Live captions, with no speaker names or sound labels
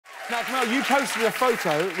Now, Kumail, you posted a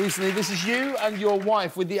photo recently. This is you and your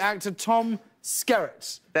wife with the actor Tom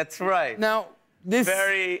Skerritt. That's right. Now, this...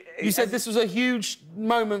 You said this was a huge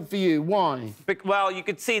moment for you. Why? Well, you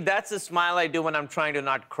could see that's the smile I do when I'm trying to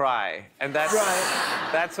not cry. And that's... Right.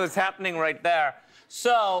 That's what's happening right there.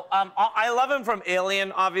 So, I love him from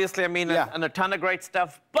Alien, obviously. I mean, and a ton of great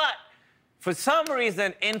stuff. But for some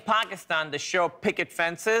reason, in Pakistan, the show Picket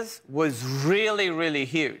Fences was really, really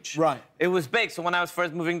huge. Right. It was big. So when I was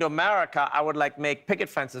first moving to America, I would, like, make Picket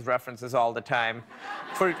Fences references all the time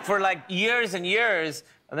for like, years and years.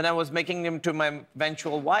 And then I was making them to my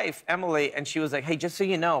eventual wife, Emily, and she was like, hey, just so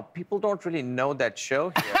you know, people don't really know that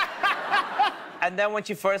show here. And then when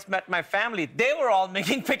she first met my family, they were all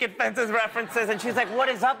making Picket Fences references, and she's like, what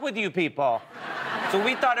is up with you people? So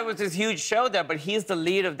we thought it was this huge show there, but he's the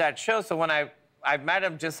lead of that show. So when I met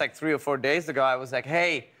him just like 3 or 4 days ago, I was like,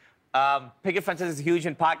 hey, Picket Fences is huge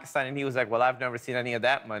in Pakistan. And he was like, well, I've never seen any of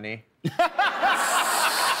that money. So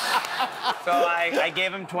I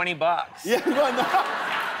gave him 20 bucks. Yeah, well, no.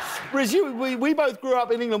 Riz, we both grew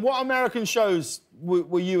up in England. What American shows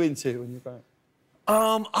were you into when you were growing up?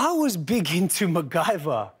 I was big into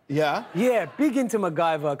MacGyver. Yeah? Yeah, big into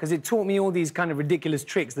MacGyver, because it taught me all these kind of ridiculous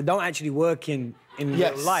tricks that don't actually work in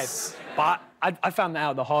real life. But I found that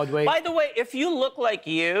out the hard way. By the way, if you look like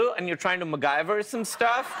you and you're trying to MacGyver some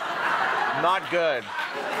stuff, not good.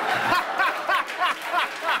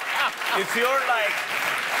 If you're, like,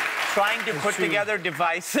 trying to put together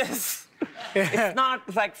devices, it's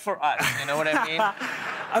not, like, for us, you know what I mean?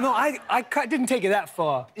 No, I didn't take it that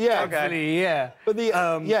far. Yeah, okay. Yeah. But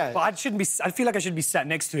but I shouldn't be. I feel like I should be sat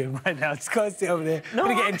next to him right now. It's gonna stay over there. No,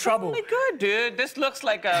 I'm gonna get in trouble. Totally good, dude. This looks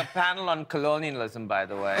like a panel on colonialism, by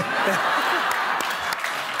the way.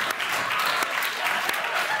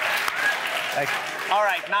 All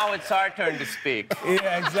right, now it's our turn to speak.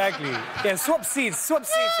 Yeah, exactly. Yeah, swap seats with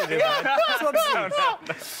him. Man. Swap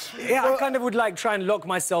seats. Yeah, I kind of would like try and lock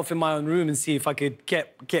myself in my own room and see if I could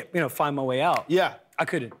find my way out. Yeah. I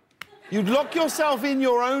couldn't. You'd lock yourself in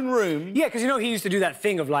your own room? Yeah, because, you know, he used to do that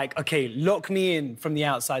thing of, like, OK, lock me in from the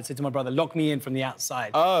outside. Said to my brother, lock me in from the outside.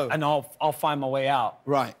 Oh. And I'll find my way out.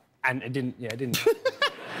 Right. And it didn't, it didn't.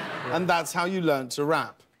 And that's how you learnt to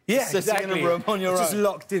rap? Yeah, Sitting in a room on your own? Just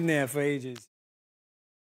locked in there for ages.